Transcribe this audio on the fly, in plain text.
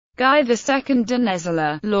Guy II de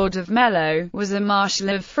Nesle, Lord of Mello, was a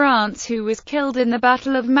Marshal of France who was killed in the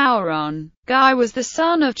Battle of Mauron.Guy was the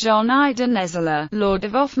son of Jean I de Nesle, Lord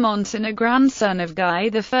of Offemont, and a grandson of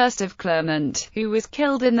Guy I of Clermont, who was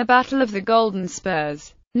killed in the Battle of the Golden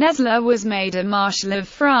Spurs. Nesle was made a Marshal of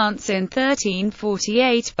France in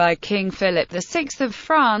 1348 by King Philip VI of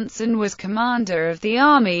France and was commander of the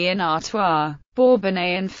army in Artois,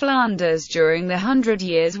 Bourbonnais and Flanders during the 100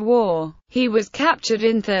 Years' War. He was captured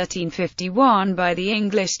in 1351 by the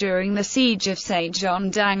English during the siege of St. Jean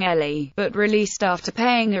de Nesle, but released after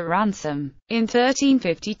paying a ransom. In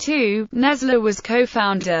 1352, Nesle was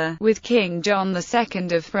co-founder, with King John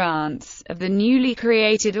II of France, of the newly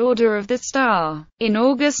created Order of the Star. In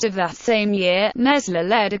August of that same year, Nesle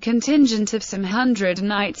led a contingent of some 100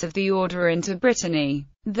 knights of the Order into Brittany.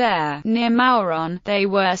 There, near Mauron, they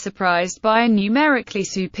were surprised by a numerically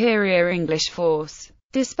superior English force.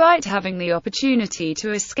 Despite having the opportunity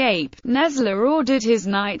to escape, Nesle ordered his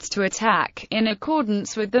knights to attack, in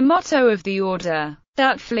accordance with the motto of the order,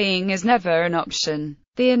 that fleeing is never an option.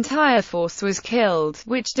 The entire force was killed,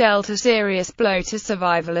 which dealt a serious blow to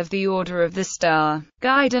survival of the Order of the Star.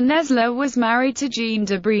 Guy de Nesle was married to Jean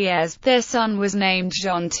de Nesle. Their son was named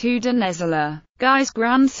Jean II de Nesle. Guy's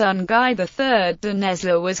grandson Guy III de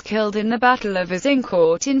Nesle was killed in the Battle of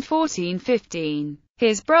Azincourt in 1415.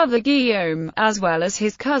 His brother Guillaume, as well as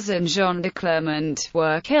his cousin Jean de Clermont,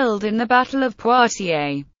 were killed in the Battle of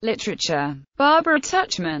Poitiers. Literature. Barbara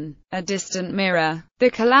Tuchman, A Distant Mirror. The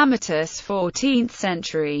Calamitous 14th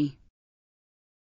Century.